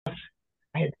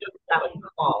I had just got a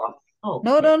call.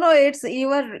 No, Okay. no, no. It's you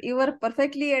were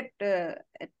perfectly at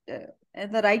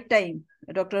the right time,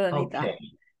 Dr. Anita. Okay.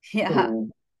 Yeah, Cool.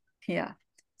 yeah.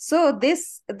 So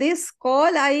this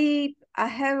call I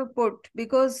have put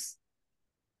because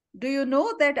do you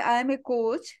know that I am a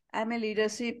coach? I'm a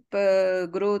leadership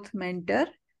growth mentor.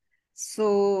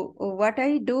 So what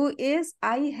I do is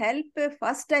I help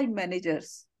first time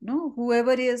managers, no,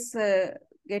 whoever is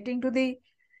getting to the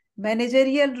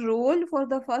managerial role for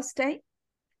the first time,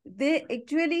 they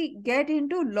actually get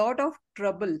into lot of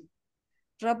trouble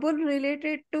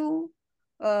related to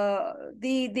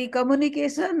the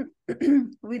communication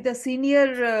with the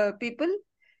senior people,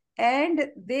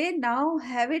 and they now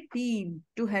have a team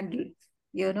to handle,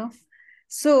 you know.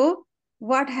 So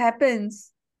what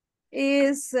happens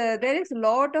is there is a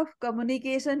lot of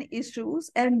communication issues,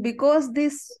 and because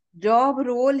this job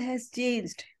role has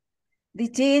changed, the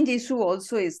change issue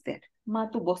also is there. Ma,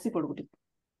 tu bossy पढ़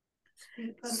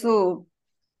So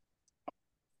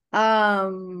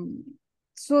um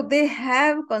so they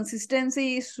have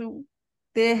consistency issue,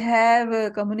 they have a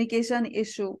communication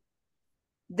issue,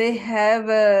 they have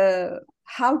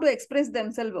how to express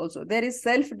themselves also, there is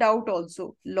self doubt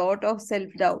also, lot of self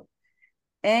doubt,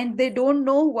 and they don't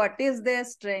know what is their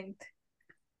strength.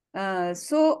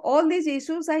 So all these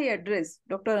issues I address,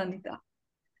 Dr. Anita.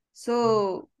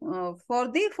 So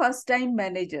for the first time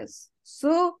managers,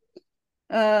 so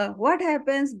what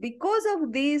happens because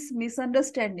of this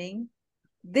misunderstanding,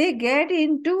 they get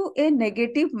into a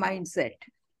negative mindset,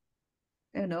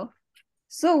 you know.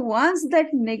 So once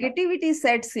that negativity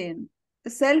sets in,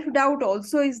 self doubt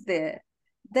also is there,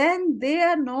 then they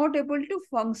are not able to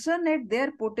function at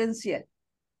their potential,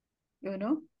 you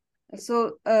know.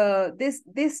 So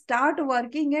they start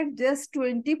working at just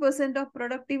 20% of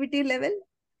productivity level,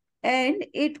 and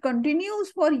it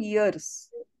continues for years,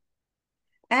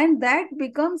 and that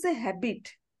becomes a habit,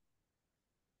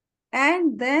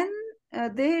 and then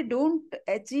they don't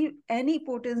achieve any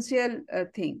potential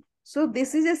thing. So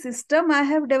this is a system I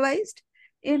have devised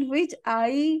in which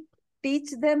I teach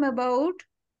them about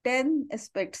 10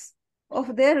 aspects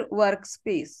of their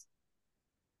workspace.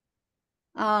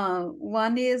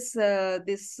 One is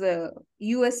this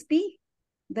USP,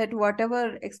 that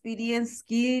whatever experience,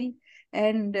 skill,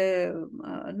 and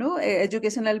no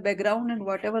educational background and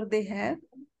whatever they have,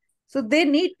 so they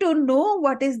need to know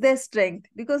what is their strength,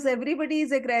 because everybody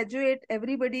is a graduate,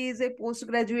 everybody is a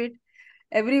postgraduate,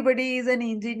 everybody is an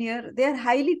engineer. They are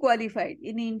highly qualified.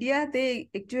 In India, they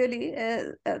actually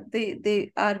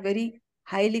they are very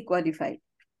highly qualified,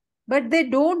 but they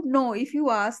don't know. If you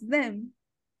ask them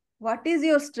what is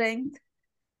your strength,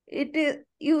 it is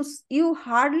you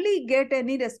hardly get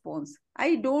any response.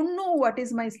 I don't know what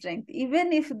is my strength,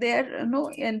 even if they're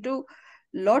into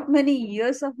lot many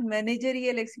years of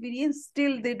managerial experience,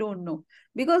 still they don't know,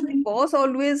 because the boss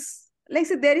always, like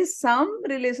say, there is some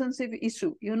relationship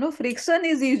issue, friction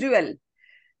is usual.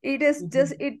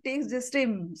 Mhm. It takes just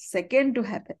a second to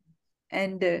happen,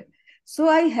 and so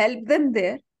I help them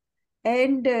there,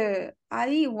 and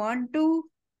I want to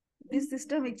this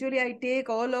system, actually I take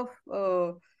all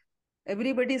of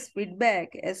everybody's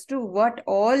feedback as to what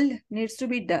all needs to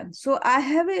be done. So I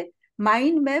have a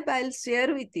mind map I'll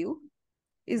share with you.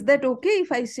 Is that okay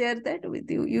if I share that with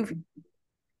you?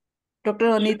 Dr.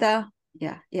 Anita?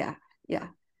 Yeah, yeah, yeah.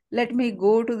 Let me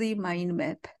go to the mind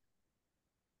map.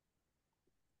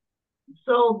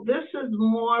 So this is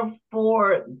more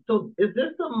for, so is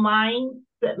this a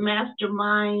mindset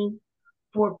mastermind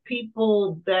for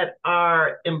people that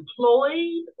are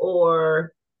employed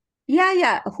or Yeah,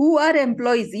 yeah. Who are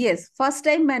employees? Yes, first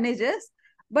time managers.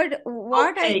 But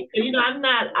what I okay, I'm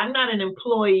not an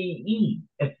employee.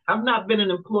 I've not been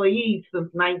an employee since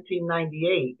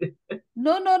 1998.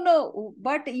 no, no, no.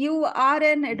 But you are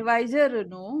an advisor,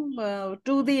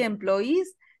 to the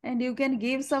employees, and you can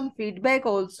give some feedback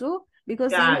also,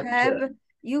 because Gotcha.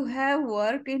 you have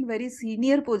worked in very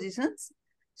senior positions.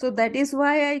 So that is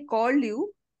why I called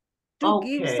you to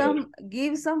Okay.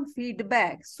 give some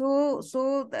feedback.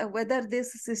 Whether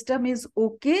this system is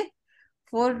okay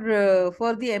for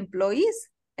the employees,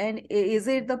 and is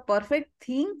it the perfect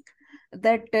thing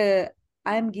that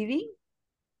I am giving,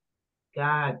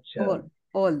 Gotcha.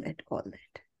 all that.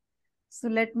 So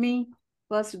let me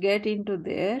first get into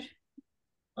there.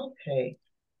 Okay.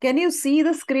 Can you see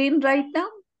the screen right now?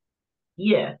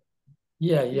 Yes.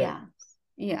 Yeah, yeah. Yeah,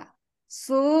 yeah.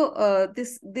 So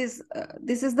this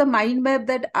is the mind map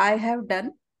that I have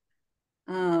done.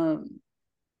 Um,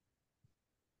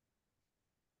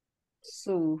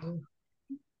 so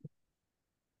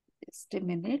just a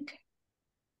minute.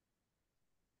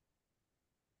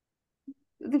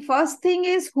 The first thing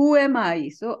is, who am I?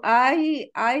 So I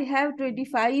have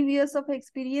 25 years of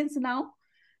experience now,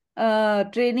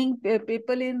 training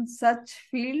people in such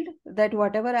field, that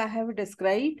whatever I have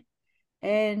described,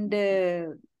 and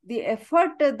the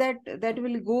effort that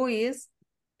will go is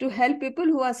to help people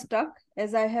who are stuck.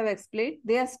 As I have explained,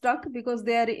 they are stuck because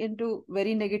they are into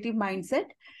very negative mindset,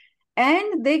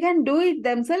 and they can do it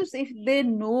themselves if they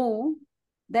know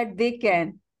that they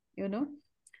can, you know.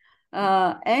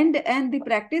 And the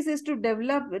practice is to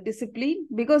develop discipline,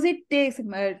 because it takes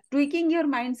tweaking your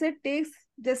mindset takes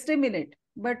just a minute,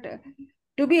 but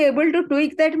to be able to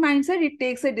tweak that mindset, it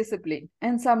takes a discipline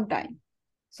and some time.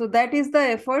 So that is the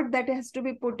effort that has to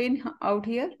be put in out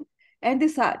here. And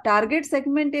this target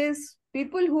segment is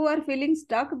people who are feeling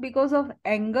stuck because of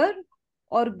anger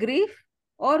or grief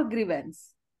or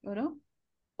grievance, you know,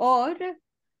 or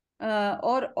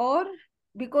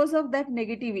because of that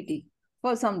negativity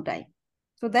for some time.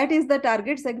 So that is the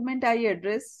target segment I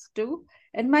address to,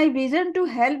 and my vision to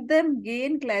help them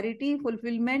gain clarity,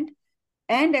 fulfillment,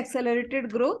 and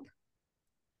accelerated growth.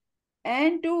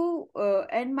 And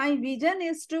my vision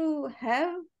is to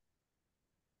have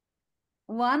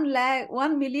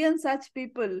 1 million such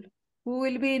people who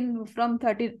will be in from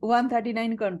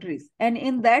 139 countries. And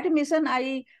in that mission,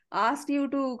 I asked you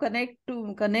to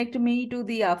connect me to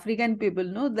the African people,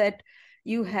 no, that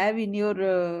you have in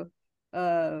your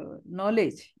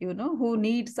knowledge, you know, who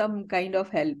need some kind of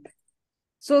help,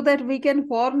 so that we can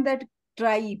form that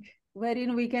tribe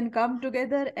wherein we can come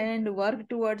together and work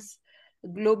towards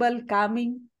global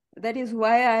calming. That is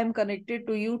why I am connected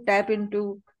to you, tap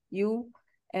into you.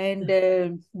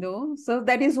 And no, so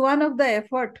that is one of the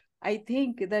effort I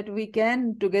think that we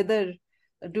can together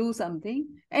do something.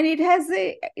 And it is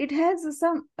a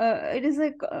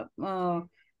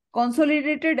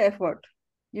consolidated effort,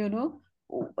 you know.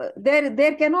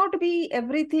 There cannot be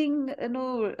everything, you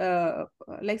know,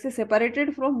 like say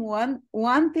separated from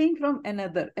one thing from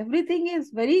another. Everything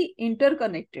is very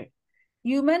interconnected.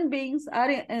 Human beings are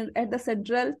at the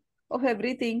central of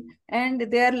everything, and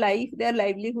their life, their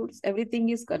livelihoods, everything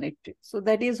is connected. So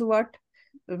that is what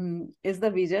is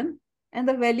the vision. And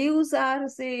the values are,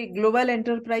 say, global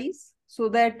enterprise, so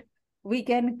that we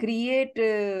can create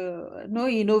no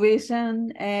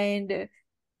innovation and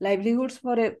livelihoods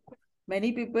for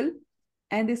many people.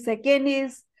 And the second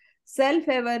is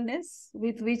self-awareness,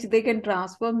 with which they can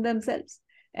transform themselves.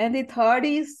 And the third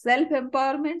is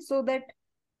self-empowerment, so that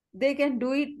they can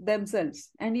do it themselves.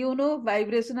 And you know,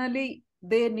 vibrationally,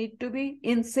 they need to be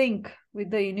in sync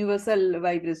with the universal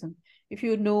vibration. If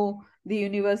you know the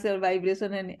universal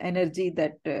vibration and energy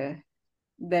that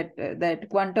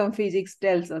quantum physics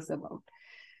tells us about.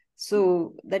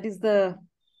 So that is the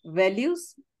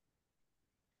values.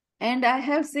 And I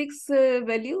have 6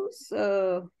 values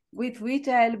with which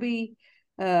I'll be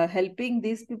helping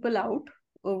these people out.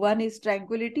 One is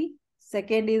tranquility,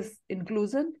 second is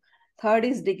inclusion, third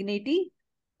is dignity,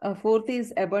 fourth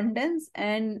is abundance,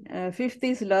 and fifth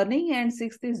is learning, and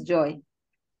sixth is joy.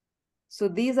 So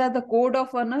these are the code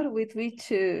of honor with which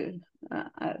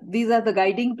these are the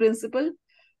guiding principle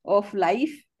of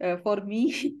life for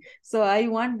me. So I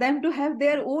want them to have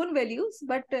their own values,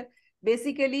 but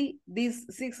basically these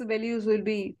 6 values will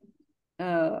be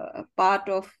part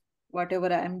of whatever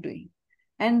I am doing.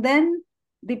 And then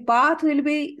the path will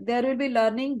be, there will be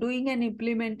learning, doing, and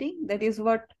implementing. That is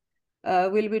what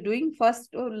we'll be doing.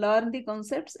 First, to learn the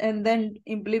concepts and then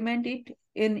implement it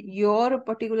in your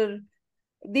particular,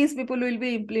 these people will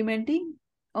be implementing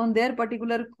on their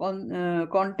particular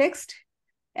context.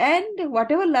 And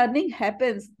whatever learning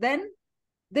happens, then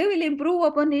they will improve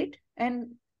upon it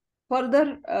and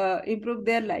further improve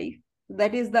their life.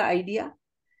 That is the idea.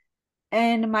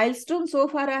 And milestone, so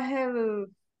far I have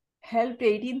helped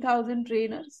 18,000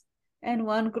 trainers and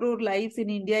 1 crore lives in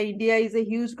India. India is a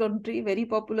huge country, very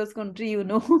populous country, you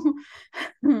know.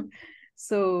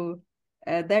 So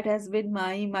that has been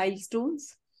my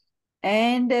milestones.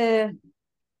 And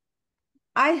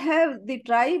I have the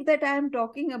tribe that I am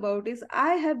talking about is,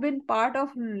 I have been part of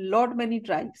lot many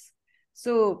tribes.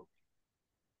 So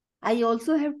I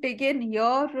also have taken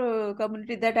your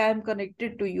community that I am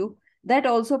connected to you, that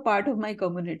also part of my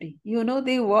community. You know,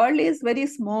 the world is very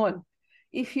small.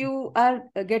 If you are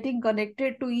getting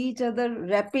connected to each other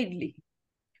rapidly,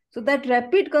 so that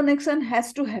rapid connection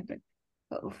has to happen.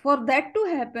 For that to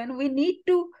happen, we need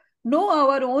to know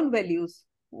our own values,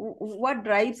 what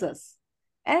drives us.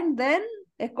 And then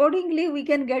accordingly, we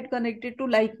can get connected to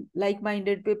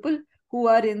like-minded people who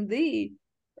are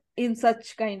in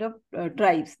such kind of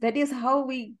tribes. That is how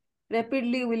we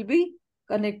rapidly will be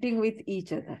connecting with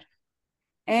each other.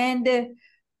 And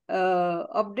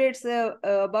updates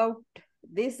about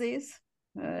this is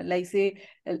like say,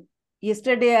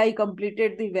 yesterday I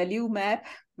completed the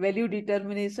value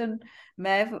determination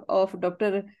map of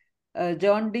Dr.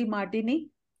 John D. Martini.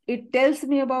 It tells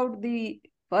me about the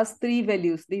first three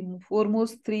values, the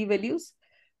foremost three values,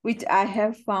 which I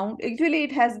have found. Actually,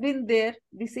 it has been there.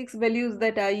 The 6 values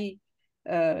that I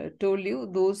told you,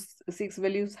 those 6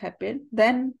 values happened.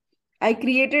 Then I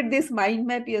created this mind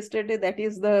map yesterday. That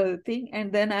is the thing.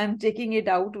 And then I'm checking it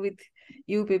out with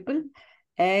you people.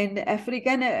 And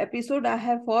African episode I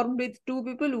have formed with 2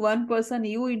 people. One person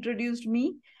you introduced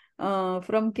me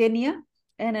from Kenya,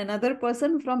 and another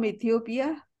person from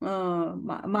Ethiopia.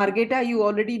 Margeta, you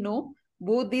already know.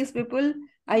 Both these people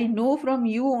I know from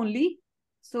you only.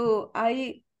 So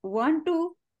I want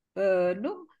to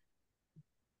know,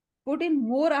 put in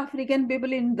more African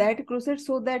people in that crusade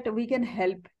so that we can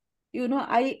help.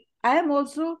 I am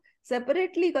also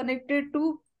separately connected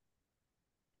to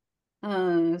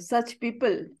such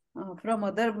people from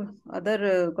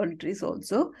other countries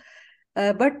also.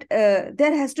 But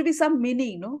there has to be some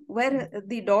meaning, where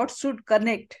the dots should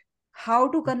connect.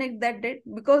 How to connect that date?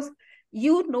 Because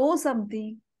you know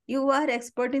something, you are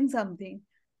expert in something.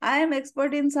 I am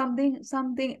expert in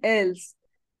something else.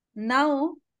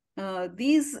 Now,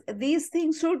 these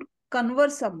things should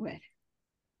converge somewhere,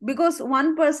 because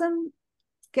one person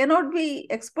cannot be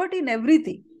expert in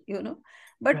everything,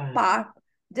 but Right.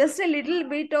 just a little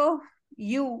bit of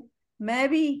you,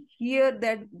 maybe here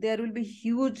that there will be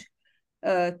huge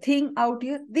thing out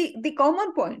here. The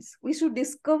common points, we should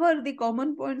discover the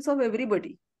common points of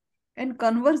everybody and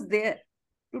converse there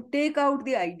to take out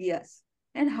the ideas,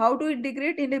 and how to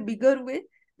integrate in a bigger way.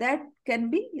 That can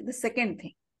be the second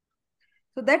thing.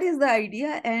 So that is the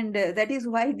idea, and that is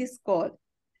why this call.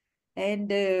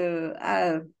 And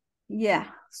yeah,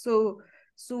 so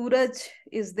Suraj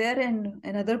is there, and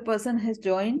another person has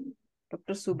joined,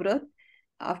 Dr. Subrat.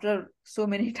 After so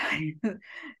many times,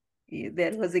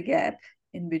 there was a gap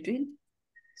in between.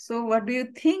 So what do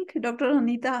you think, Dr.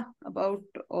 Anita, about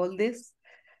all this?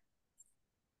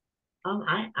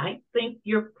 I think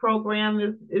your program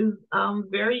is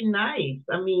very nice.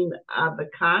 I mean, the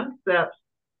concepts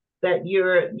that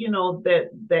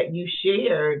that you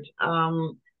shared,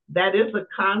 that is a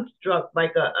construct,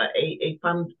 like a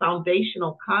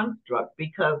foundational construct,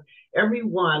 because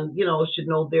everyone, should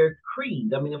know their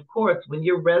creed. I mean, of course, when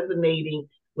you're resonating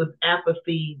with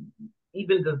apathy,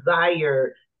 even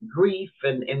desire, grief,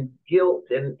 and guilt,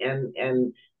 and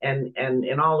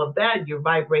all of that, you're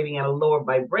vibrating at a lower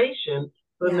vibration.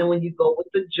 So then when you go with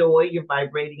the joy, you're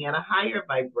vibrating at a higher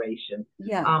vibration.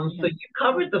 So you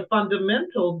covered the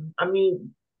fundamentals, I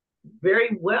mean,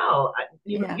 very well.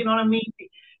 You know what I mean?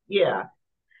 Yeah.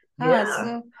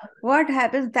 So what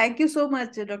happens? Thank you so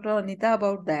much, Dr. Anita,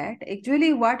 about that.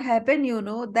 Actually, what happened,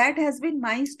 that has been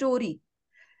my story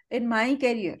in my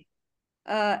career.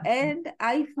 And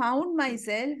I found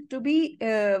myself to be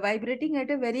vibrating at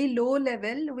a very low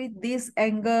level with this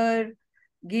anger,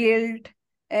 guilt,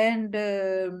 and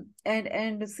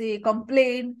say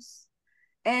complaints,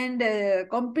 and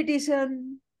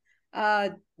competition,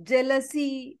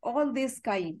 jealousy, all this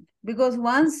kind. Because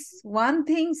once one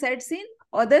thing sets in,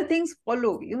 other things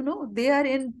follow. They are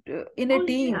in a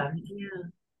team.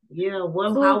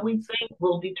 Well, how we think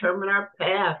will determine our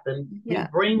path, and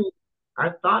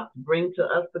our thoughts bring to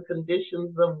us the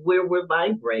conditions of where we're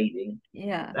vibrating.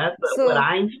 That's what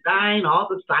Einstein, all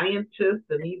the scientists,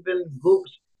 and even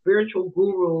spiritual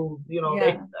gurus,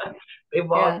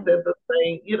 they've all said the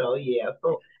same.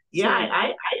 So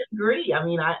I agree. I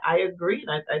mean, I agree,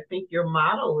 and I think your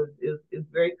model is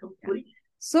very complete.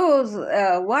 So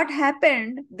what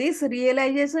happened? This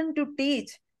realization to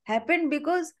teach happened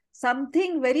because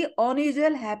something very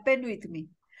unusual happened with me.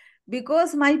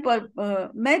 Because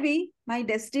maybe my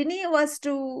destiny was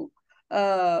to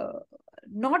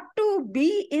not to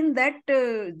be in that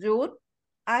zone.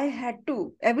 I had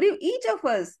to. Each of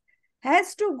us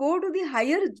has to go to the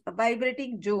higher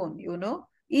vibrating zone.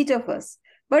 Each of us.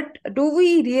 But do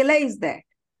we realize that?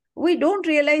 We don't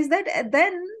realize that. And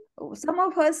then some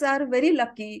of us are very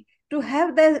lucky to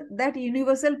have that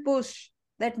universal push,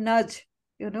 that nudge.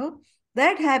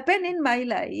 That happened in my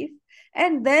life.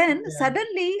 And then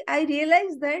suddenly I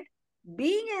realized that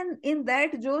being in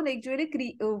that zone actually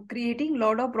creating a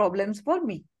lot of problems for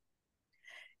me.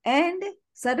 And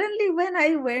suddenly when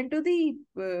I went to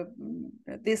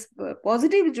this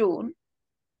positive zone,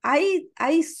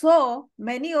 I saw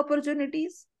many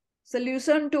opportunities,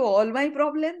 solution to all my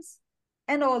problems,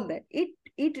 and all that. It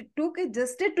took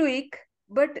just a tweak,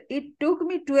 but it took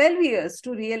me 12 years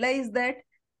to realize that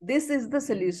this is the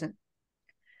solution.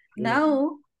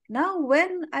 Now, Now,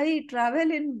 when I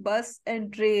travel in bus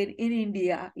and train in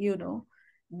India,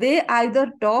 they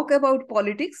either talk about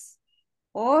politics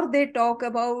or they talk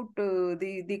about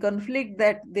the conflict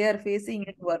that they are facing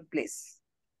in workplace.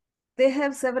 They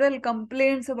have several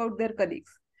complaints about their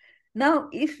colleagues. Now,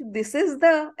 if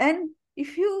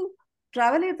you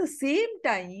travel at the same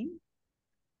time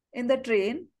in the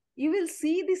train, you will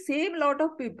see the same lot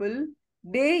of people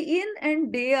day in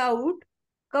and day out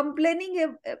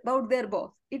complaining about their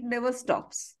boss. It never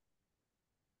stops.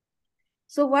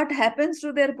 So what happens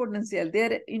to their potential?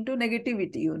 They're into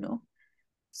negativity.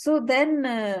 So then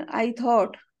I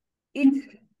thought, if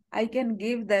I can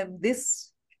give them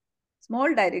this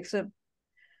small direction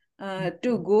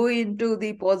to go into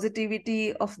the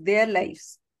positivity of their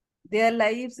lives. Their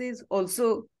lives is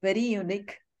also very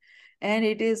unique, and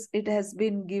it has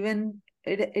been given.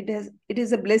 It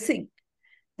is a blessing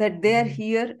that they are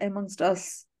here amongst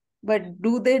us. But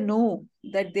do they know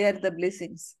that they are the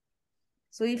blessings?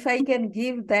 So if I can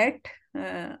give that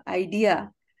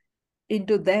idea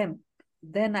into them,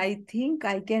 then I think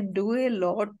I can do a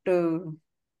lot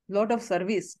of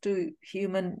service to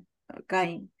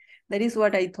humankind. That is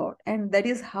what I thought, and that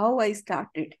is how I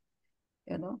started.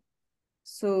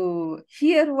 So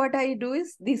here, what I do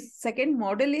is, this second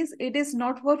model is, it is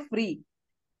not for free.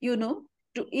 In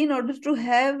order to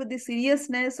have the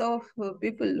seriousness of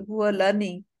people who are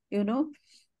learning,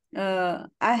 I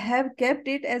have kept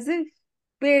it as a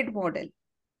paid model,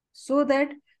 so that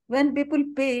when people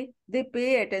pay, they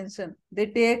pay attention, they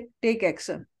take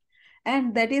action,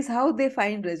 and that is how they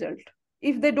find result.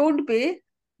 If they don't pay,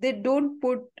 they don't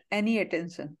put any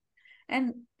attention,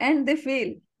 and they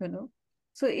fail.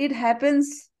 So it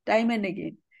happens time and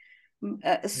again.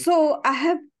 So I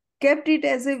have kept it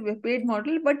as a paid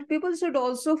model, but people should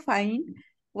also find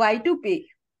why to pay.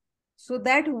 So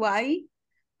that why,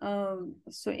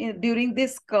 during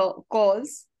this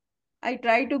calls, I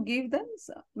try to give them.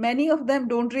 Many of them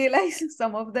don't realize,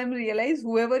 some of them realize.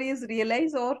 Whoever is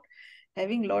realize or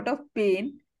having lot of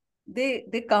pain,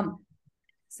 they come.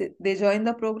 So they join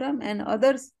the program, and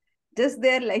others just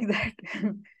there like that.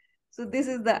 So this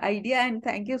is the idea, and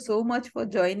thank you so much for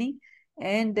joining.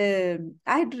 And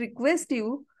I'd request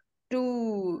you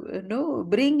to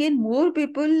bring in more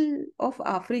people of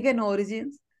African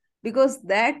origins, because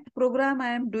that program I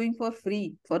am doing for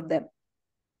free for them,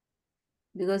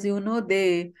 because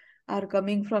they are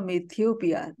coming from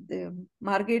Ethiopia.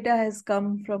 Margeta has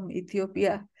come from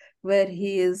Ethiopia, where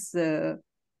he is in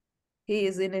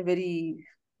a very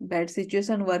bad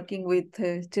situation working with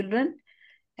children,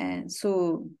 and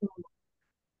so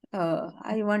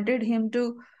I wanted him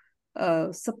to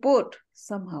support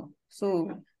somehow.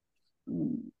 So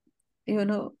mm,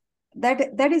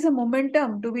 that is a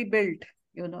momentum to be built.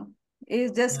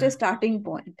 Is just a starting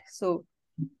point. So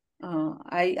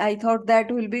I thought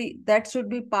that should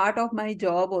be part of my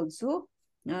job also,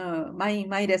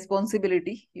 my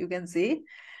responsibility, you can say,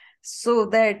 so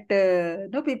that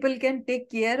people can take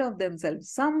care of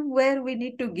themselves. Somewhere we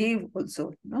need to give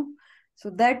also, so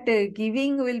that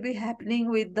giving will be happening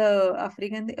with the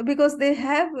African, because they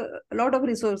have a lot of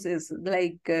resources,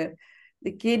 like the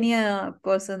Kenya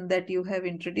person that you have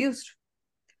introduced.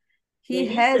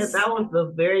 He said that was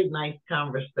a very nice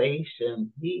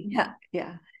conversation. Yeah.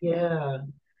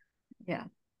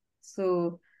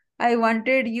 So I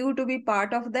wanted you to be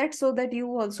part of that, so that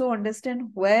you also understand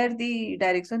where the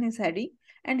direction is heading.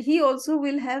 And he also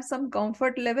will have some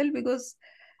comfort level, because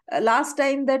last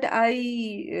time that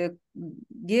I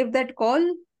gave that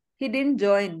call, he didn't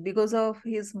join because of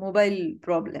his mobile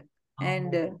problem.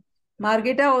 And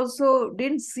Margeta also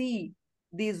didn't see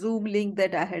the Zoom link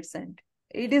that I had sent.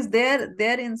 It is there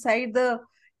inside the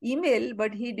email,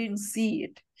 but he didn't see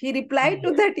it. He replied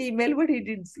to that email, but he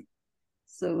didn't see.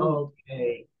 So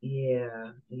okay,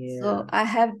 yeah. So I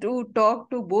have to talk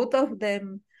to both of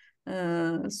them,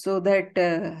 so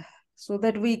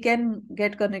that we can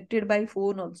get connected by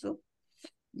phone also.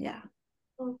 Yeah.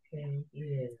 Okay,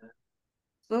 yeah.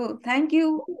 So thank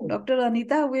you, Dr.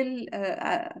 Anita.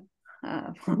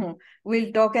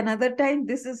 We'll talk another time.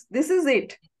 This is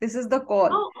it. This is the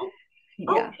call.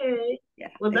 Yeah. Okay.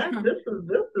 Yeah. Well, this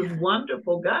is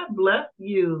wonderful. God bless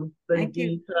you,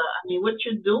 Sangeeta. I mean, what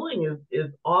you're doing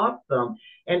is awesome.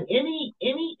 And any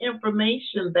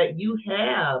information that you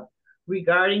have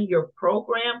regarding your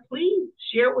program, please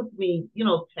share with me.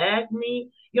 Tag me.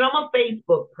 I'm a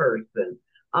Facebook person.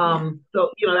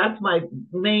 So that's my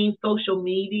main social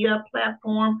media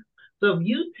platform. So if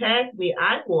you tag me,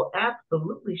 I will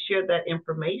absolutely share that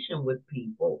information with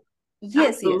people.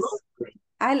 Yes, absolutely.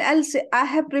 I'll say I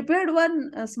have prepared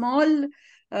one small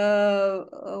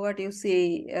what you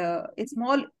say, a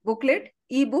small booklet,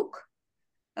 ebook,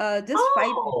 just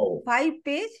Oh, 5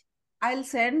 page. I'll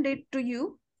send it to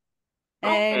you.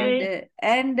 okay.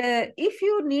 And if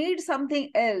you need something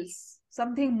else,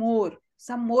 something more,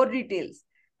 some more details,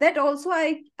 that also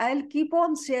I'll keep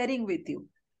on sharing with you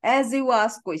as you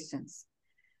ask questions,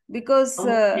 because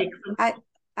Okay.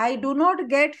 I do not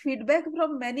get feedback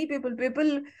from many people.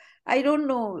 I don't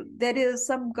know, there is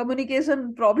some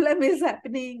communication problem is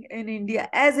happening in India.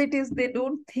 As it is, they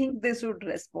don't think they should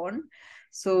respond.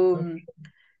 So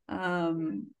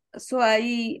um, so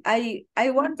I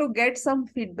want to get some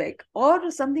feedback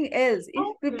or something else.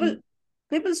 If Okay. people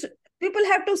people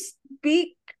have to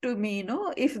speak to me,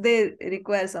 if they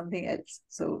require something else.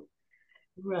 So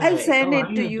I'll Right. send Oh, I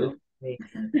it to you. understand.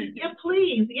 Yeah,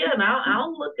 please. Yeah, and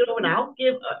I'll look it over and I'll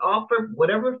give offer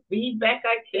whatever feedback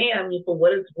I can. I mean, for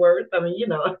what it's worth. I mean,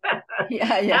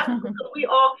 Yeah, yeah. absolutely. We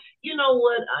all, you know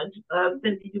what,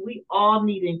 Cynthia, we all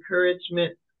need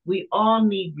encouragement. We all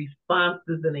need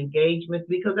responses and engagements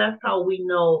because that's how we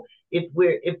know if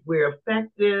we're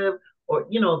effective or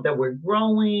that we're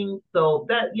growing. So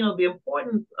that the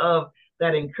importance of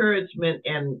that encouragement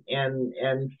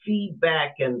and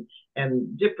feedback and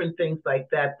different things like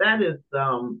that.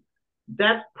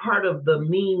 That's part of the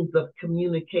means of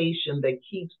communication that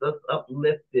keeps us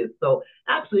uplifted. So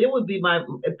absolutely, it would be my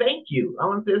thank you. I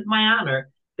want to say it's my honor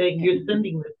that you're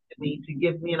sending this to me to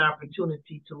give me an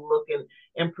opportunity to look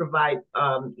and provide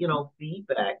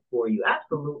feedback for you.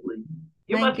 Absolutely.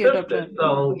 You're my Thank you, sister. doctor.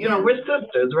 So, Yeah. we're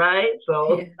sisters, right?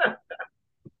 So Yeah.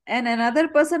 And another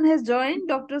person has joined,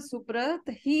 Dr. Suprat.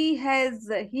 He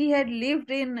had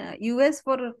lived in US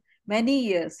for many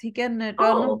years. He can turn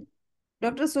on. oh,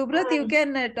 Dr. Subrat, you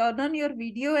can turn on your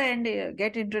video and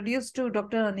get introduced to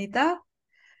Dr. Anita.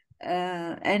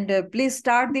 And please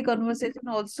start the conversation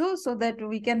also so that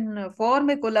we can form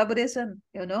a collaboration,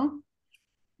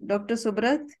 Dr.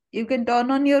 Subrat, you can turn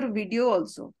on your video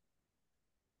also.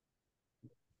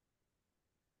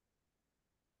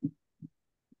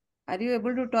 Are you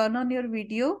able to turn on your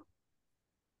video?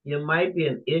 it might be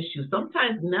an issue.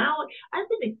 Sometimes now I've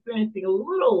been experiencing a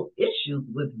little issues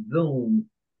with Zoom.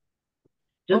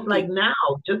 Just like Okay. now,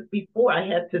 just before I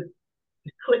had to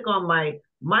click on my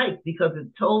mic because it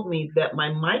told me that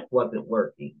my mic wasn't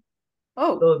working.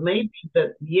 Oh. So it may be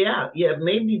that,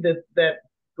 maybe that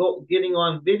getting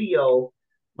on video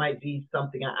might be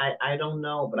something. I don't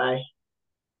know,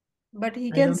 But he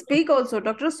I can don't know. speak also.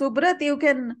 Dr. Subrat, you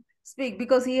can speak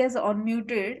because he has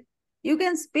unmuted. You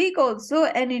can speak also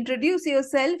and introduce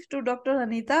yourself to Dr.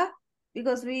 Anita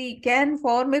because we can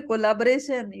form a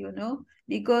collaboration,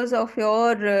 because of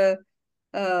your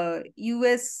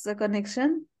US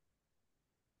connection.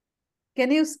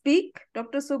 Can you speak,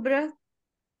 Dr. Subrat?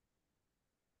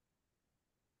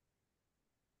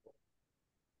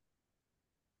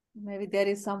 Maybe there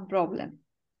is some problem.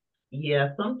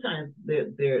 Yeah, sometimes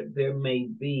there may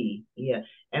be. Yeah.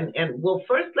 And well,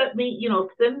 first let me,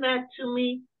 send that to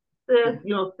me, sis,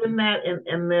 send that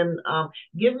and then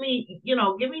give me,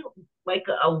 like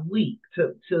a week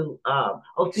to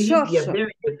Sure, yeah, sure.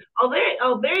 there he is.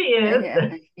 There he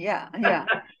is. Yeah, yeah, yeah.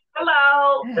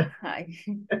 Hello. Hi.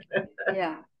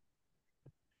 Yeah.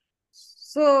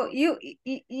 So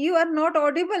you are not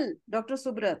audible, Dr.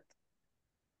 Subrat.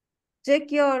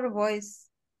 Check your voice.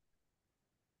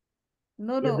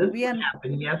 No, Yeah, no, this we what are.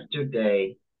 happened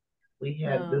yesterday. We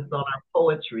had Uh, this on our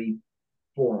poetry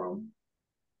forum.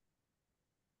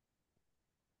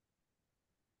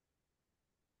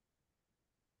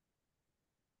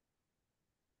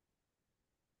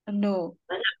 no,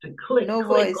 I have to no click on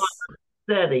voice.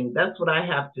 setting. That's what I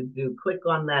have to do. Click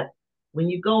on that. When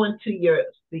you go into your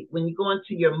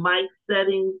mic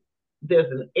settings,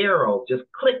 there's an arrow. Just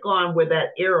click on where that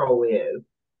arrow is,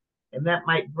 and that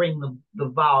might bring the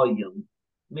volume,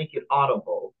 make it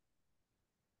audible.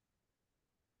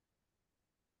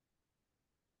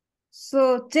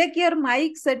 So check your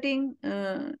mic setting,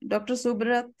 Dr.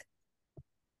 Subrat.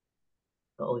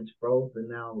 Oh, it's frozen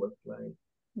now, looks like.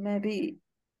 Maybe.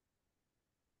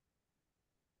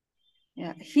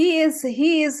 Yeah, he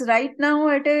is right now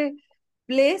at a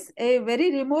place, a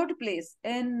very remote place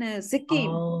in Sikkim.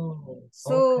 Oh,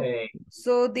 So okay.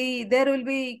 there will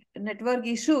be network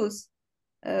issues,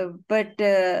 but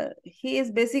he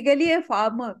is basically a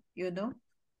farmer,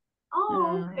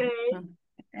 Oh, uh, okay.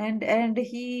 and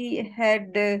he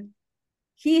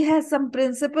has some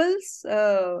principles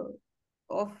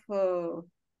of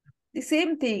the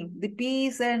same thing, the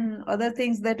peace and other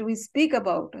things that we speak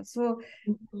about. So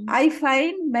Mhm. I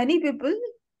find many people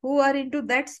who are into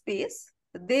that space,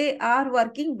 they are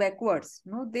working backwards.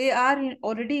 No, they are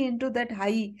already into that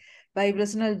high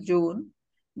vibrational zone,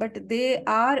 but they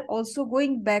are also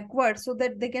going backward so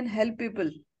that they can help people,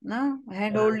 no?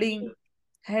 hand holding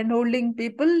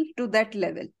people to that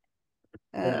level.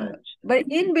 Gotcha. But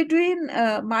in between,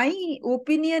 my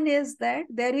opinion is that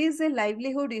there is a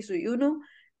livelihood issue,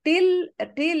 till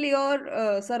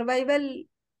your survival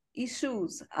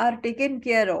issues are taken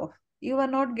care of, you are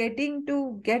not getting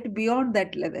to get beyond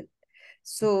that level.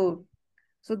 So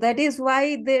that is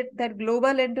why that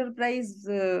global enterprise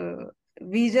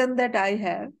vision that I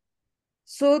have,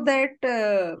 so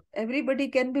that everybody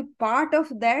can be part of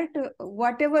that,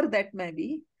 whatever that may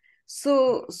be.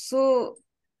 So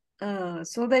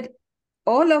that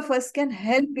all of us can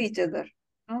help each other,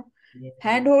 Yeah.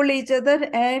 handhold each other,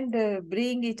 and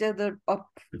bring each other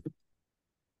up.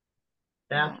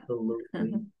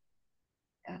 Absolutely.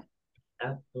 Yeah.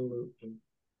 Absolutely.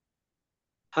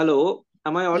 Hello,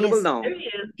 am I audible Yes. now?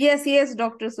 Yes,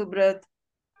 Dr. Subrat.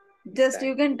 Just Thank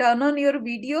you can turn on your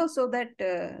video so that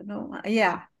no,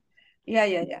 yeah.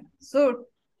 So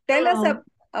tell us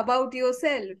about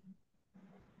yourself,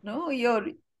 your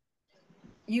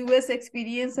US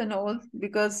experience and all,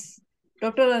 because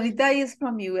Dr. Anita is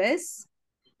from US.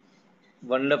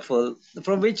 Wonderful.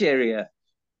 From which area?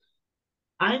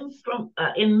 I'm from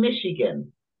in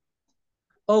Michigan.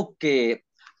 Okay,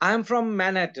 I'm from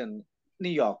Manhattan, New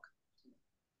York.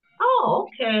 Oh,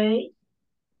 okay.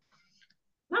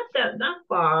 Not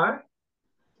far.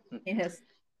 Yes.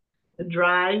 To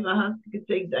drive, you could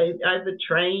take either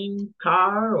train,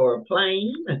 car, or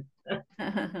plane.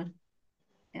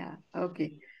 Yeah,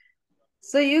 okay.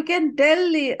 So you can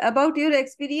tell about your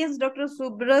experience, Dr.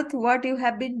 Subrat, what you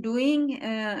have been doing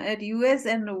at US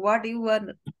and what you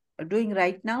are doing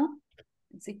right now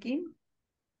in Sikkim.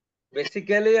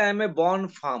 Basically, I'm a born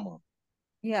farmer.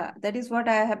 Yeah, that is what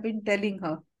I have been telling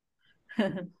her.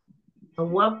 A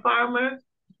what farmer?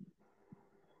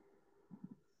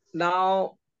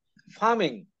 Now,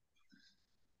 farming.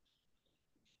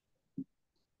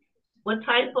 What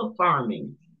type of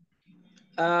farming?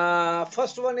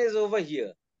 First one is over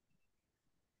here.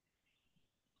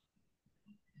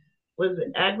 Was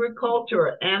it agriculture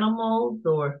or animals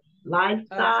or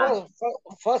livestock?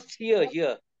 First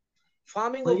here.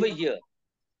 Farming over here.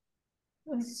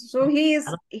 So he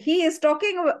is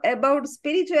talking about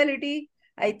spirituality,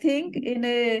 I think, in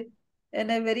a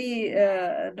very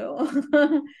no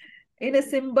in a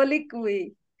symbolic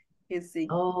way. You see.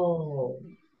 Oh,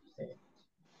 okay.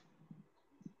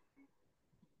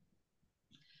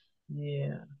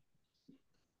 Yeah.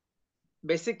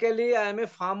 Basically, I am a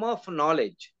farmer of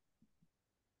knowledge.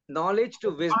 Knowledge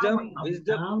to wisdom,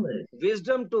 Knowledge.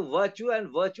 wisdom to virtue, and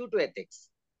virtue to ethics.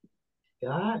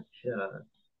 Gotcha.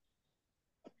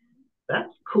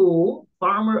 That's cool.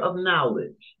 Farmer of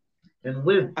knowledge and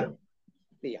wisdom.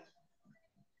 Yeah.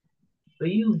 So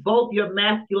you use both your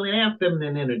masculine and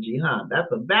feminine energy, huh?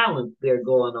 That's a balance there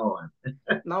going on.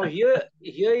 Now here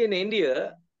in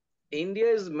India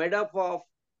is made up of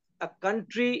a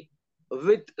country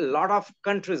with a lot of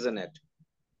countries in it,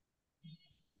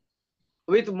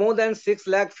 with more than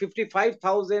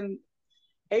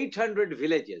 6,55,800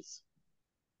 villages.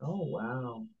 Oh,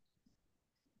 wow.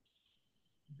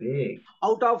 Big.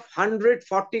 Out of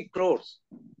 140 crores,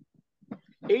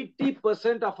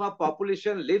 80% of our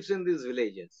population lives in these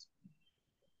villages.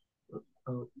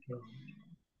 Okay.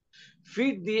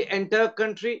 Feed the entire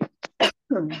country,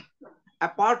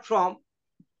 apart from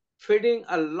feeding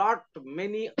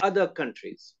many other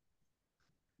countries.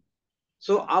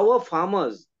 So our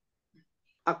farmers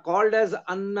are called as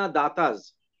Anna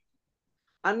Datas.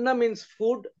 Anna means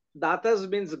food, Datas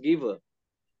means giver.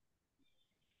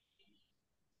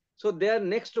 So they are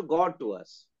next to God to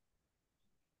us.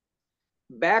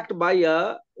 Backed by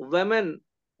a women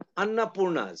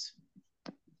Annapurnas.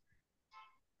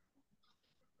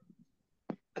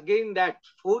 Again, that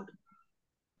food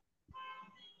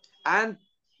and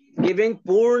giving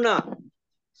Purna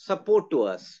support to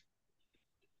us.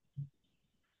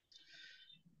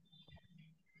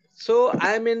 So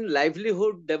I am in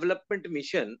Livelihood Development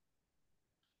Mission.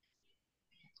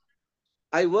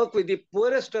 I work with the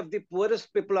poorest of the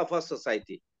poorest people of our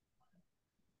society.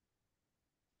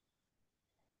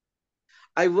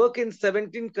 I work in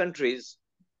 17 countries,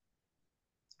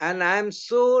 and I am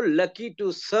so lucky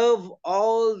to serve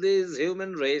all this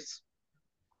human race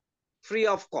free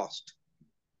of cost.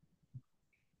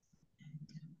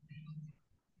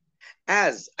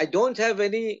 As I don't have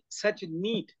any such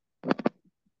need,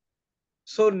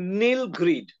 so nil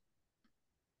greed.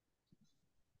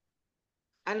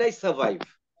 And I survive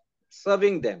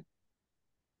serving them.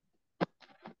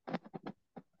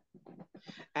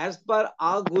 As per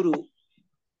our guru,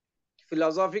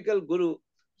 philosophical guru,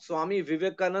 Swami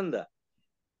Vivekananda.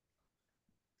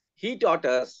 He taught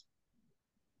us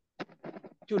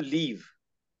to live,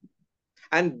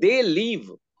 and they live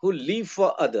who live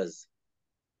for others.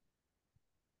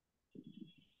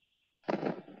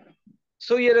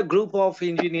 So you're a group of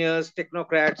engineers,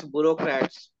 technocrats,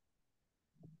 bureaucrats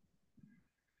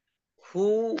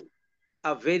who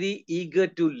are very eager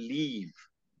to live.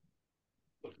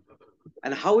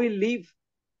 And how we live?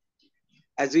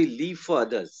 As we live for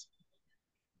others.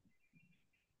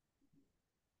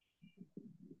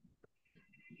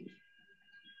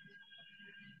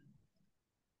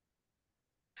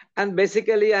 And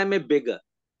basically, I'm a beggar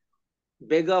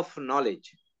of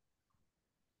knowledge.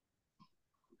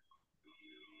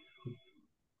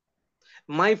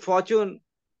 My fortune,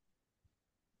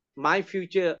 my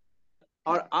future,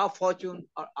 or our fortune,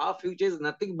 or our future is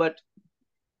nothing but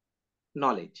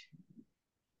knowledge.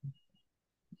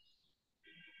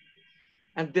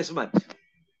 And this much.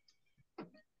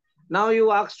 Now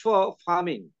you asked for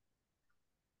farming.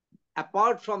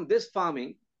 Apart from this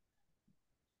farming,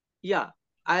 yeah,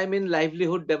 I am in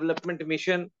livelihood development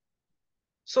mission.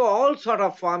 So all sort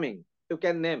of farming you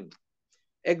can name.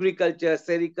 Agriculture,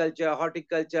 sericulture,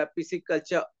 horticulture,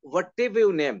 pisciculture, whatever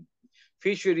you name.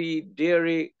 Fishery,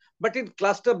 dairy, but in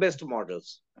cluster-based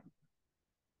models.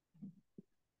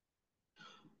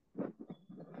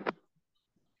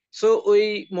 So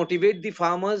we motivate the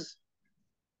farmers,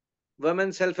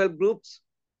 women self-help groups,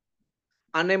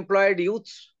 unemployed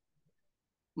youths,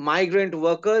 migrant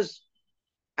workers,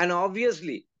 and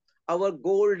obviously our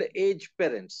old age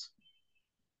parents,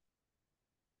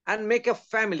 and make a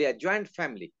family, a joint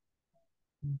family.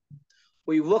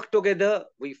 We work together,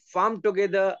 we farm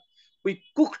together, we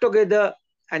cook together,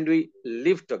 and we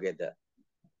live together.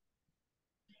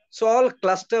 So all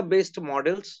cluster-based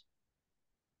models,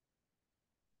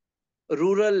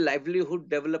 rural livelihood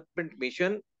development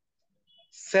mission,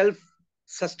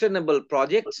 self-sustainable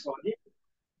projects,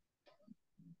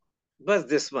 but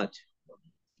this much.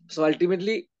 So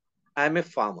ultimately, I'm a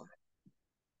farmer.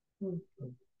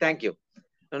 Thank you.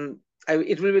 And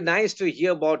it will be nice to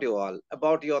hear about you all,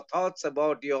 about your thoughts,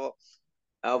 about your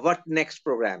what next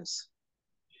programs.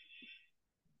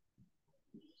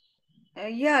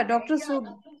 Yeah, Dr.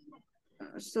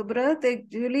 Subrat,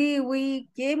 actually, we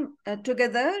came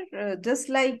together just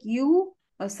like you,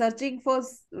 searching for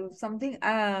something.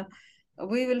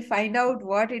 We will find out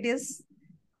what it is.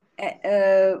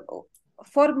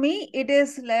 For me, it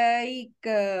is like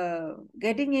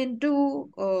getting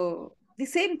into the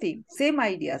same thing, same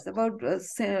ideas about,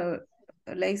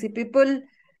 like, say, people.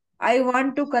 I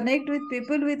want to connect with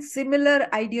people with similar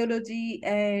ideology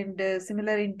and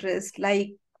similar interest,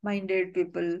 like-minded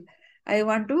people. I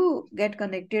want to get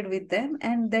connected with them,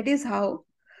 and that is how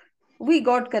we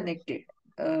got connected.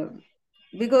 Uh,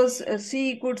 because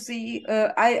she could see,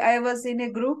 I was in a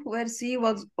group where she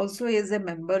was also is a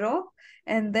member of,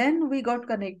 and then we got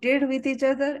connected with each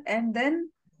other, and then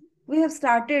we have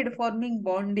started forming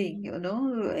bonding,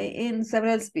 in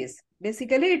several space.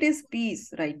 Basically, it is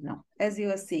peace right now, as you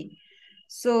are saying.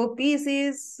 So peace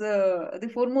is the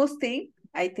foremost thing,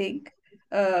 I think,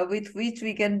 with which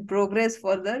we can progress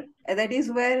further. And that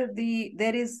is where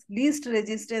there is least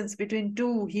resistance between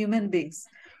two human beings,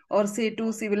 or say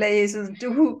two civilizations,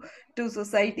 two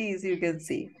societies, you can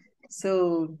say.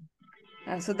 So,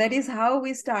 so that is how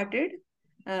we started,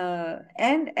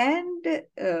 and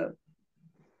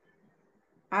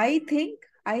I think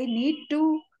I need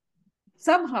to,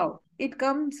 somehow it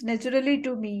comes naturally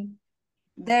to me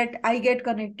that I get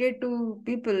connected to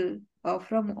people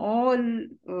from all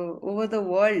over the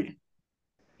world,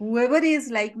 whoever is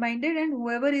like-minded and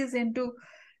whoever is into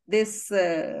this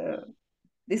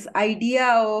this idea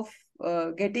of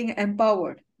getting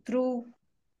empowered through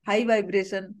high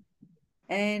vibration,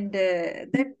 and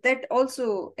that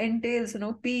also entails,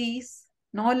 peace,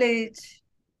 knowledge,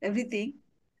 everything.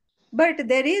 But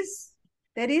there is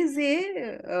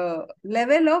a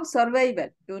level of survival,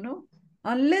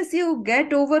 unless you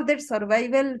get over that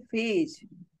survival phase.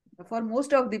 For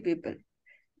most of the people,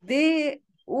 they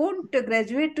won't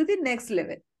graduate to the next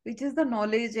level, which is the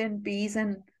knowledge and peace,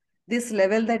 and this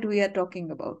level that we are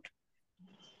talking about.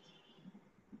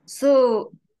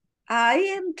 So I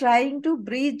am trying to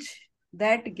bridge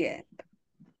that gap.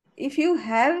 If you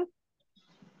have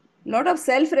a lot of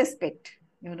self-respect,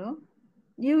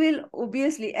 you will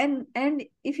obviously, and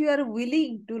if you are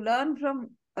willing to learn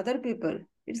from other people,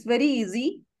 it's very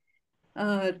easy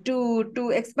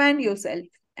to expand yourself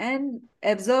and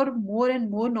absorb more and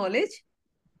more knowledge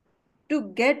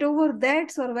to get over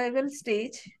that survival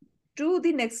stage to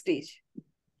the next stage.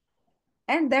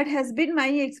 And that has been my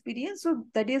experience. So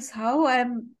that is how I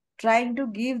am trying to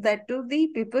give that to the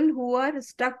people who are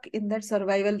stuck in that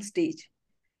survival stage.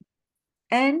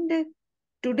 And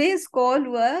today's call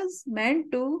was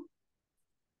meant to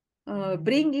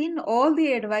bring in all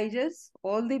the advisors,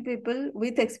 all the people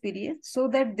with experience, so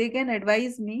that they can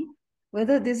advise me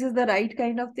whether this is the right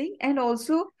kind of thing, and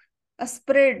also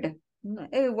spread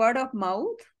a word of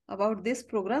mouth about this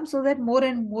program so that more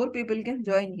and more people can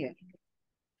join here.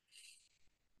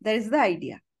 That is the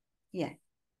idea. Yeah.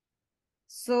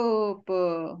 So,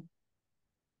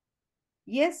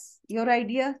 yes, your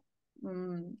idea.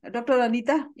 Dr.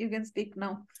 Anita, you can speak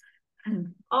now.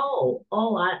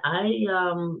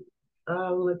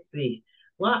 Let's see.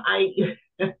 Well,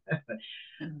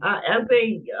 as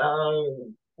a,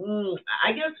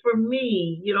 I guess for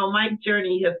me, my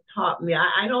journey has taught me,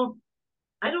 I don't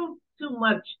too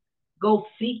much go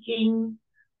seeking,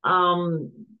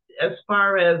 as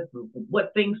far as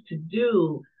what things to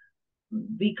do,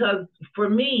 because for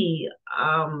me,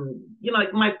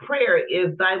 like my prayer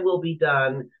is thy will be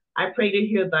done. I pray to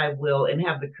hear thy will and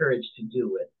have the courage to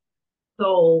do it.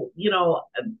 So,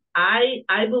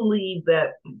 I believe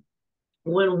that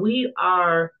when we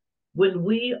are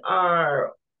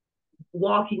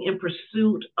walking in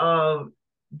pursuit of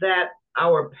that,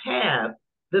 our path,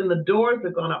 then the doors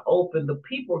are going to open. The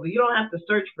people, you don't have to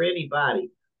search for anybody.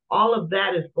 All of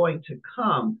that is going to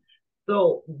come.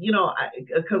 So,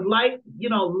 because life,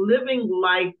 living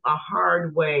life a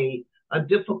hard way, a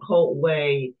difficult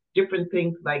way, different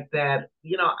things like that,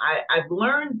 I've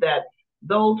learned that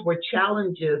those were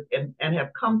challenges and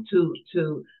have come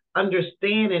to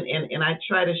understand, and I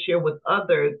try to share with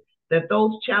others that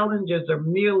those challenges are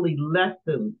merely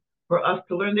lessons for us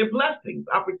to learn. They're blessings,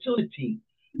 opportunities.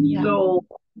 Yeah. So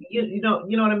you know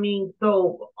what I mean?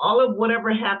 So all of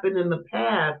whatever happened in the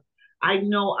past, I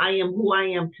know I am who I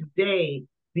am today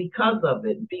because of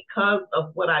it, because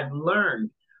of what I've learned.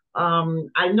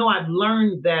 I know I've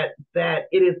learned that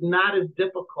it is not as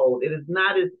difficult, it is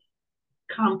not as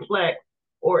complex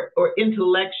or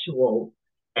intellectual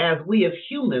as we as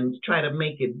humans try to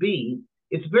make it be.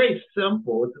 It's very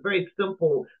simple. It's a very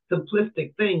simple,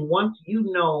 simplistic thing. Once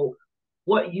you know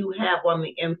what you have on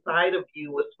the inside of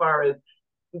you as far as,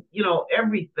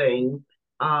 everything,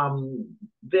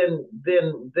 then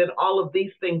all of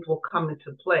these things will come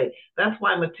into play. That's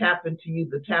why I'm a Tap Into You,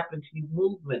 the Tap Into You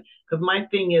movement. Because my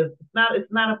thing is,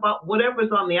 it's not about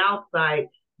whatever's on the outside.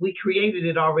 We created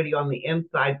it already on the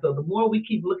inside. So the more we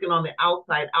keep looking on the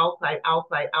outside,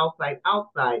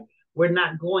 we're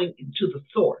not going to the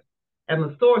source. And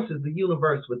the source is the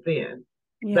universe within,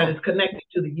 that is connected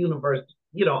to the universe,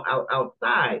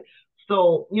 outside.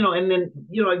 So, and then,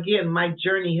 again, my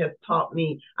journey has taught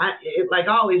me, like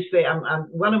I always say, I'm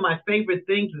one of my favorite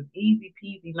things is easy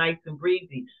peasy, nice and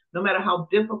breezy. No matter how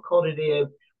difficult it is,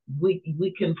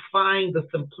 we can find the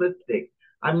simplistic.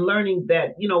 I'm learning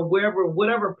that,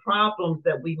 whatever problems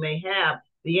that we may have,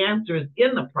 the answer is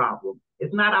in the problem.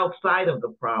 It's not outside of the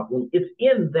problem. It's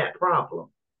in that problem.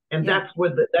 And that's where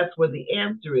the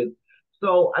answer is.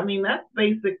 So, I mean, that's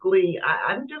basically,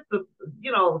 I'm just a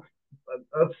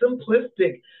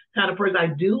simplistic kind of person. I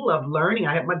do love learning.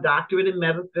 I have my doctorate in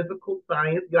metaphysical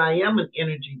science. I am an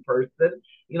energy person.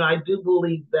 I do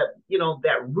believe that,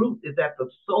 that root is at the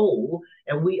soul,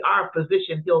 and we are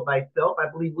physician, heal thyself. I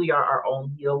believe we are our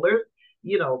own healers,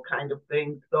 kind of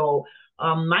thing. So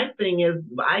my thing is,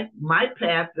 my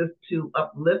path is to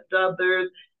uplift others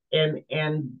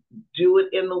and do it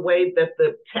in the way that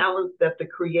the talents that the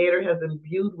Creator has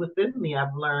imbued within me.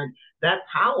 I've learned that's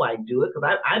how I do it,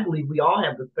 because I believe we all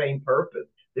have the same purpose.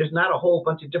 There's not a whole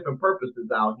bunch of different purposes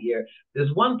out here.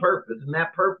 There's one purpose, and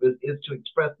that purpose is to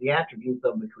express the attributes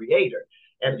of the Creator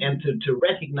and to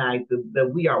recognize that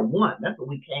we are one. That's what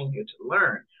we came here to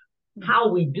learn. How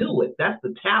we do it, that's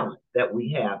the talent that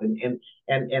we have,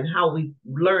 and how we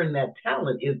learn that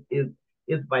talent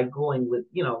is by going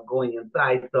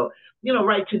inside. So,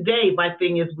 right today, my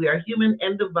thing is we are human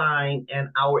and divine, and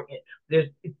there's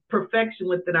perfection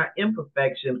within our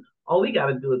imperfection. All we got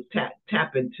to do is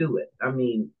tap into it. I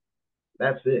mean,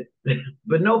 that's it.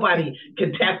 But nobody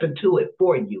can tap into it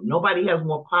for you. Nobody has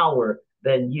more power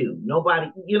than you.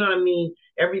 Nobody, you know what I mean?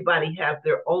 Everybody has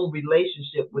their own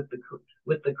relationship with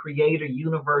the Creator,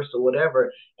 universe, or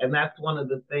whatever. And that's one of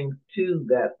the things too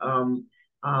that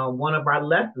one of our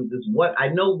lessons is I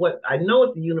know what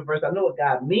the universe, I know what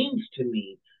God means to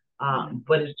me,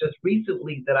 but it's just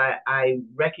recently that I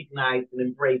recognized and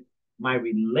embraced my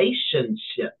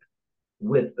relationship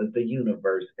with the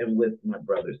universe and with my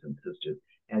brothers and sisters,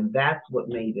 and that's what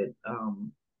made it.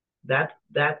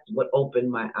 That's what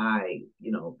opened my eyes.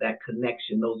 That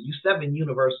connection, those 7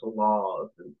 universal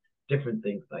laws and different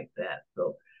things like that.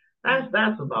 So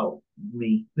That's about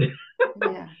me.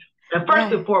 Yeah. And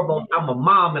first Yeah. and foremost, I'm a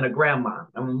mom and a grandma.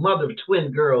 I'm a mother of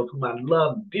twin girls whom I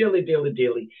love dearly, dearly,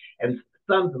 dearly, and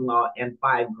sons-in-law and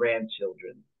 5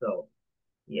 grandchildren. So,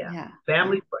 yeah, Yeah.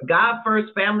 family, God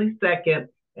first, family second,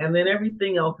 and then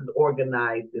everything else is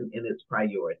organized in its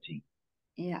priority.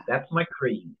 Yeah. That's my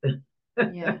creed.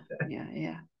 Yeah. Yeah.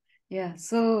 Yeah. Yeah.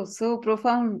 So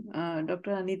profound,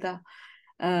 Dr. Anita.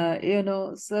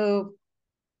 So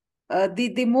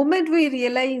the moment we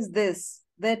realize this,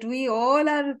 that we all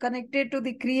are connected to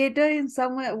the creator in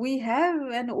some way, we have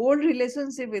an old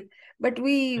relationship with, but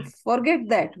we forget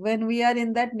that when we are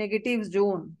in that negative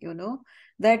zone.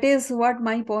 That is what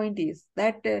my point is,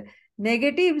 that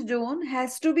negative zone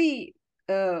has to be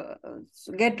uh,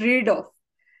 get rid of,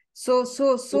 so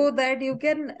that you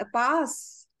can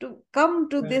pass to come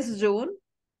to this zone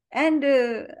and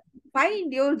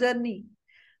find your journey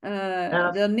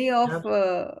of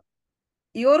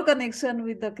your connection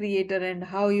with the creator and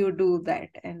how you do that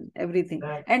and everything,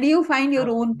 and you find your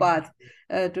own path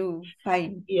to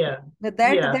find. Yeah, But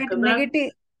yeah, that because that's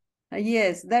negative,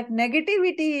 yes, that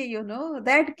negativity,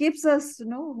 that keeps us,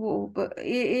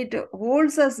 it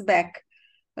holds us back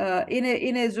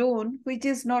in a zone which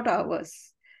is not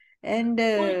ours. And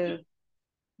well,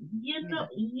 yeah,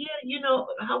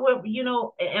 however,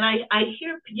 and I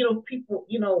hear, people,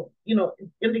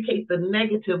 indicate the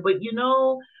negative, but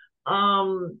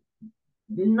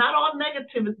not all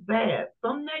negative is bad.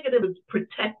 Some negative is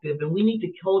protective, and we need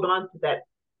to hold on to that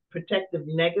protective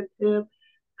negative,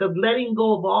 because letting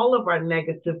go of all of our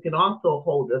negative can also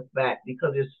hold us back,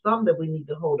 because there's some that we need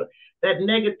to hold up. That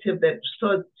negative that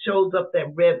shows up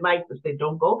that red light to say,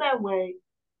 don't go that way.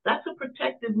 That's a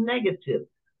protective negative.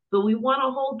 So we want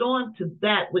to hold on to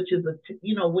that, which is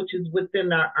which is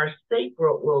within our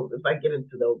sacral. Well, if I get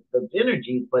into those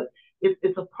energies, but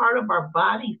it's a part of our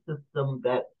body system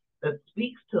that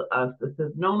speaks to us, that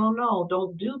says, no, no, no,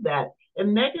 don't do that.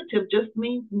 And negative just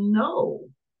means no.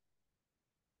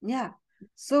 yeah.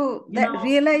 So You that know,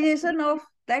 realization of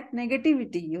that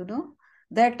negativity,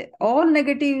 that all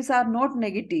negatives are not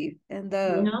negative, and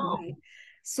no.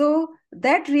 so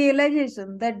that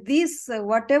realization that this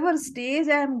whatever stage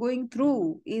I am going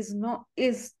through is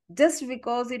just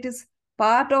because it is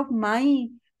part of my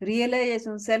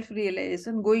realization,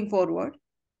 self-realization going forward.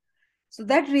 So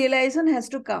that realization has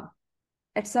to come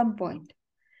at some point,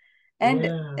 and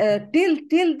Yeah.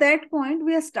 till that point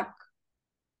we are stuck.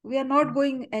 We are not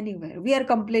going anywhere. We are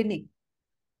complaining.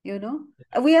 We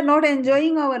are not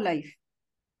enjoying our life.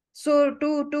 So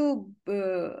to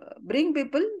bring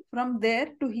people from there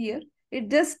to here, it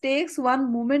just takes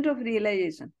one moment of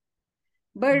realization.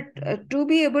 But to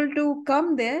be able to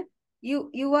come there,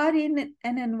 you are in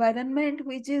an environment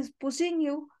which is pushing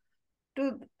you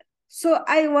to. So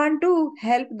I want to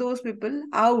help those people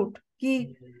out.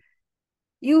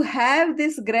 You have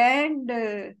this grand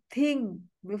thing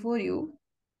before you.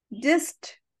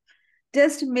 Just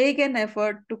make an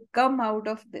effort to come out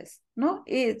of this. No,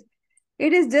 it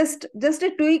is just a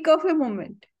tweak of a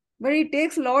moment, but it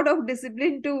takes a lot of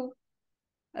discipline to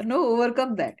no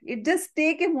overcome that. It just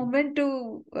take a moment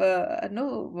to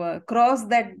no cross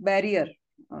that barrier,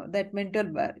 that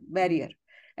mental barrier.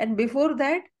 And before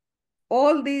that,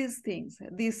 all these things,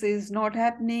 this is not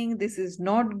happening, this is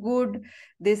not good,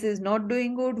 this is not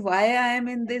doing good, why I am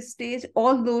in this stage,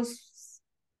 all those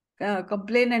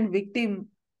complaint and victim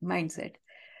mindset.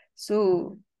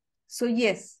 So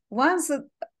yes, once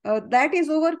that is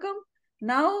overcome,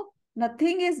 now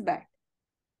nothing is bad.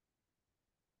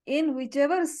 In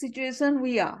whichever situation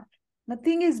we are,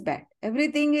 nothing is bad.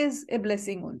 Everything is a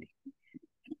blessing only.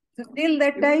 So till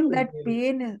that time, that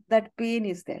pain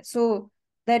is there. So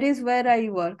that is where I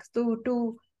work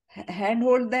to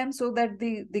handhold them so that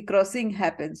the crossing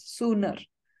happens sooner.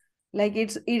 Like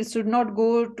it should not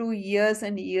go to years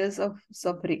and years of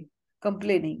suffering,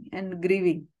 complaining and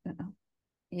grieving.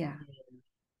 Yeah.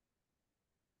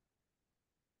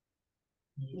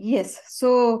 Yes.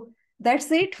 So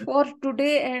that's it for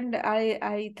today. And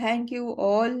I thank you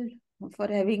all for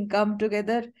having come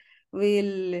together.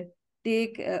 We'll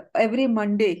take every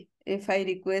Monday, if I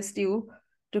request you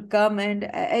to come, and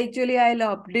actually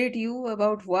I'll update you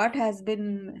about what has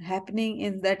been happening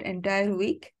in that entire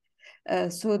week.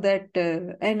 So that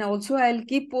and also I'll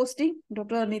keep posting,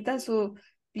 Dr. Anita. So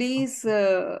please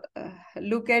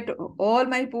look at all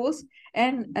my posts.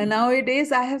 And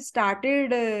nowadays I have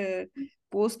started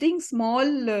posting small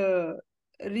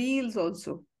reels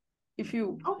also. If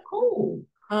you Cool.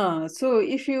 so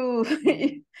if you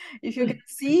if you can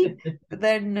see,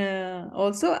 then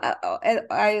also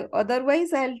I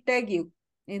otherwise I'll tag you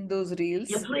in those Yeah, reels.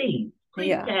 please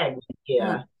Yeah. tag me. Uh,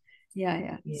 Yeah.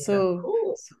 Yeah. Yeah, So,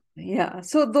 cool.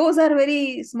 so those are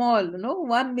very small,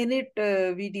 1 minute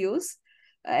videos,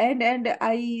 and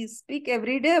I speak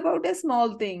every day about a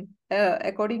small thing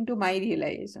according to my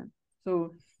realization.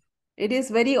 So it is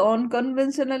very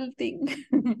unconventional thing.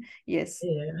 Yes.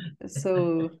 Yeah.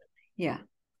 So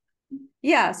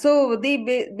yeah. So the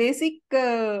basic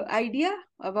idea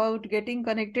about getting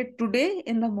connected today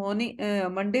in the morning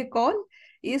Monday call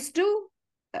is to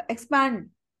expand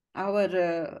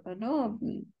our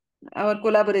our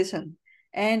collaboration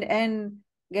and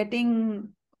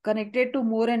getting connected to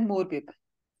more and more people.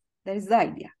 That is the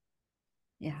idea.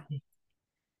 Yeah.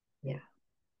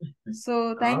 So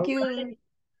All right.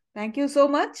 thank you so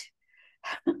much.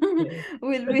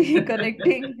 We'll be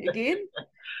connecting again.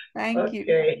 Thank you.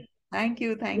 Okay. Thank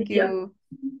you. Thank Yeah. you.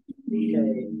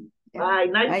 Okay. Yeah. Bye.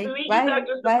 Nice to Bye. meet you, Bye.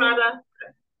 Dr. Bye. Zapata.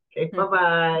 Okay.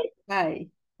 Bye-bye. Bye.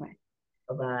 Bye.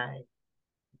 Bye-bye.